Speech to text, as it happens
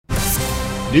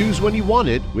News when you want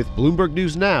it. With Bloomberg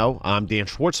News Now, I'm Dan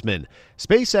Schwartzman.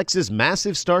 SpaceX's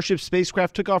massive Starship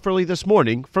spacecraft took off early this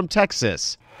morning from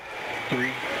Texas. 3,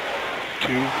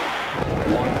 2,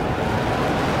 1.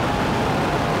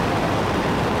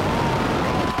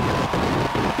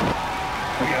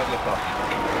 We have liftoff.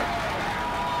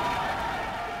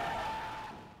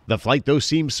 The flight, though,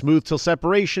 seemed smooth till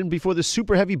separation before the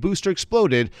Super Heavy booster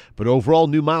exploded, but overall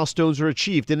new milestones were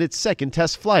achieved in its second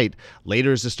test flight.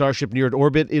 Later, as the Starship neared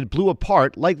orbit, it blew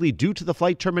apart, likely due to the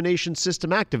flight termination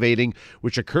system activating,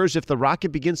 which occurs if the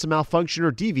rocket begins to malfunction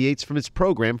or deviates from its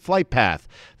programmed flight path.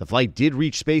 The flight did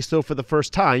reach space, though, for the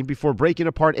first time before breaking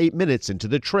apart 8 minutes into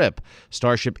the trip.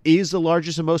 Starship is the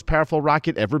largest and most powerful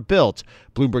rocket ever built.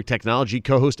 Bloomberg Technology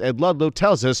co-host Ed Ludlow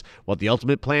tells us what the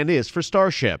ultimate plan is for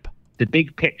Starship. The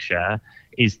big picture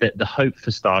is that the hope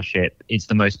for Starship is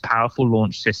the most powerful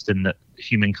launch system that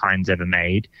humankind's ever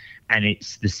made. And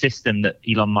it's the system that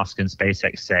Elon Musk and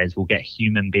SpaceX says will get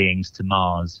human beings to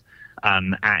Mars at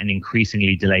an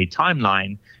increasingly delayed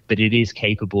timeline. But it is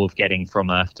capable of getting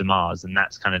from Earth to Mars. And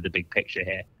that's kind of the big picture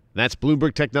here. That's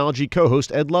Bloomberg Technology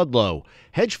co-host Ed Ludlow.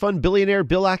 Hedge fund billionaire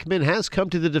Bill Ackman has come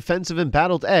to the defense of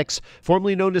embattled X,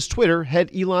 formerly known as Twitter,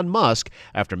 head Elon Musk,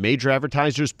 after major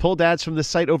advertisers pulled ads from the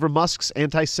site over Musk's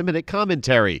anti-Semitic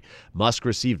commentary. Musk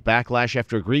received backlash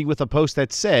after agreeing with a post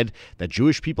that said that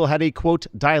Jewish people had a, quote,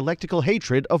 dialectical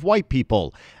hatred of white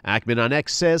people. Ackman on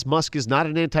X says Musk is not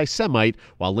an anti-Semite,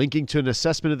 while linking to an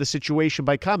assessment of the situation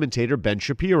by commentator Ben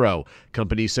Shapiro.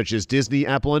 Companies such as Disney,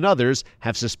 Apple, and others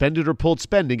have suspended or pulled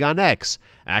spending on X.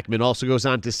 Ackman also goes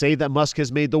on to say that Musk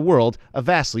has made the world a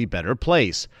vastly better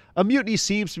place. A mutiny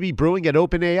seems to be brewing at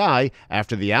OpenAI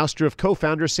after the ouster of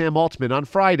co-founder Sam Altman on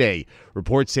Friday.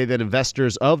 Reports say that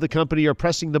investors of the company are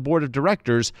pressing the board of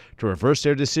directors to reverse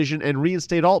their decision and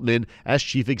reinstate Altman as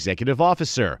chief executive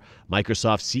officer.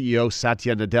 Microsoft CEO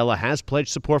Satya Nadella has pledged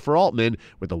support for Altman,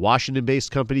 with the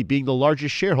Washington-based company being the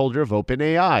largest shareholder of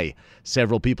OpenAI.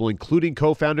 Several people, including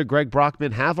co-founder Greg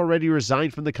Brockman, have already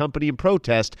resigned from the company in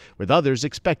protest, with others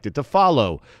expected to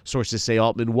follow. Sources say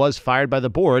Altman was fired by the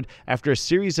board after a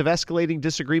series of escalating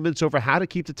disagreements over how to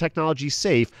keep the technology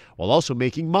safe while also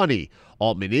making money.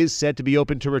 Altman is said to be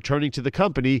open to returning to the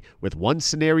company, with one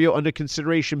scenario under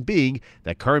consideration being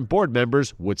that current board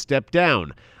members would step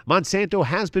down. Monsanto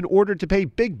has been ordered to pay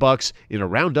big bucks in a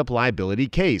Roundup liability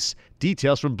case.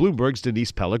 Details from Bloomberg's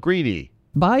Denise Pellegrini.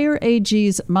 Bayer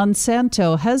AG's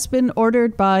Monsanto has been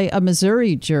ordered by a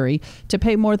Missouri jury to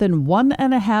pay more than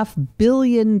 $1.5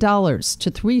 billion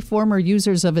to 3 former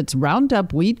users of its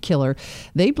Roundup weed killer.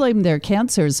 They blamed their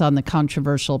cancers on the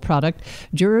controversial product.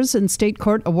 Jurors in state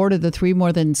court awarded the 3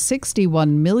 more than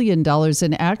 $61 million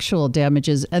in actual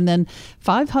damages and then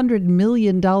 $500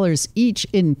 million each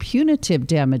in punitive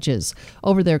damages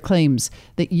over their claims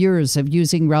that years of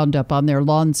using Roundup on their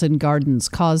lawns and gardens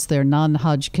caused their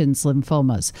non-Hodgkin's lymphoma.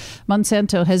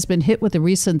 Monsanto has been hit with a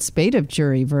recent spate of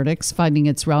jury verdicts, finding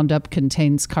its Roundup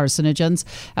contains carcinogens.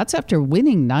 That's after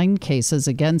winning 9 cases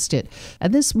against it.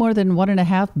 And this more than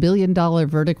 $1.5 billion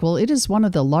verdict, well, it is one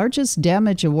of the largest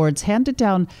damage awards handed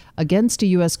down against a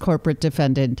U.S. corporate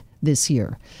defendant this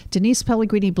year. Denise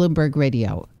Pellegrini, Bloomberg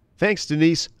Radio. Thanks,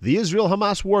 Denise. The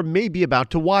Israel-Hamas war may be about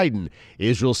to widen.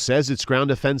 Israel says its ground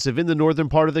offensive in the northern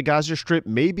part of the Gaza Strip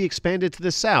may be expanded to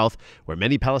the south, where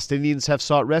many Palestinians have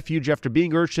sought refuge after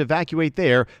being urged to evacuate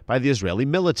there by the Israeli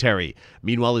military.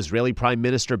 Meanwhile, Israeli Prime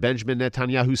Minister Benjamin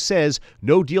Netanyahu says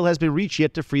no deal has been reached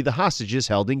yet to free the hostages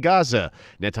held in Gaza.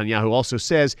 Netanyahu also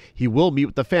says he will meet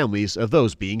with the families of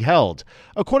those being held.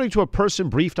 According to a person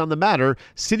briefed on the matter,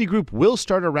 Citigroup will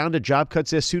start a round of job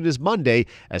cuts as soon as Monday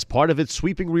as part of its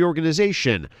sweeping reorganization.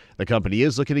 The company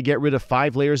is looking to get rid of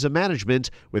 5 layers of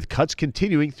management, with cuts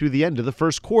continuing through the end of the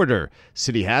first quarter.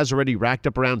 Citi has already racked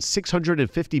up around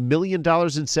 $650 million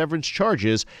in severance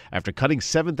charges after cutting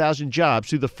 7,000 jobs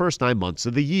through the first 9 months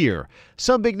of the year.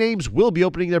 Some big names will be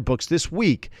opening their books this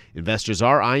week. Investors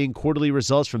are eyeing quarterly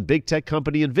results from big tech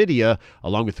company NVIDIA,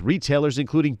 along with retailers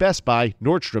including Best Buy,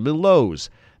 Nordstrom, and Lowe's.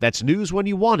 That's news when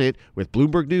you want it. With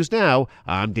Bloomberg News Now,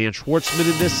 I'm Dan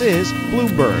Schwartzman, and this is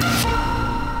Bloomberg.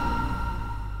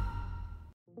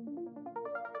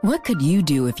 What could you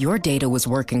do if your data was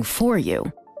working for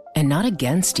you and not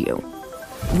against you?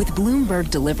 With Bloomberg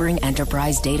delivering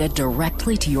enterprise data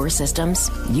directly to your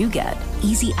systems, you get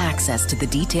easy access to the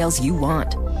details you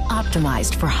want,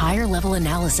 optimized for higher-level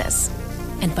analysis,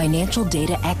 and financial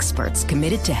data experts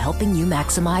committed to helping you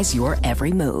maximize your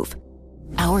every move.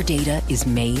 Our data is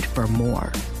made for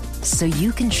more, so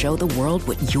you can show the world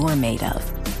what you're made of.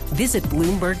 Visit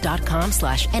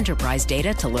Bloomberg.com/enterprise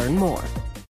data to learn more.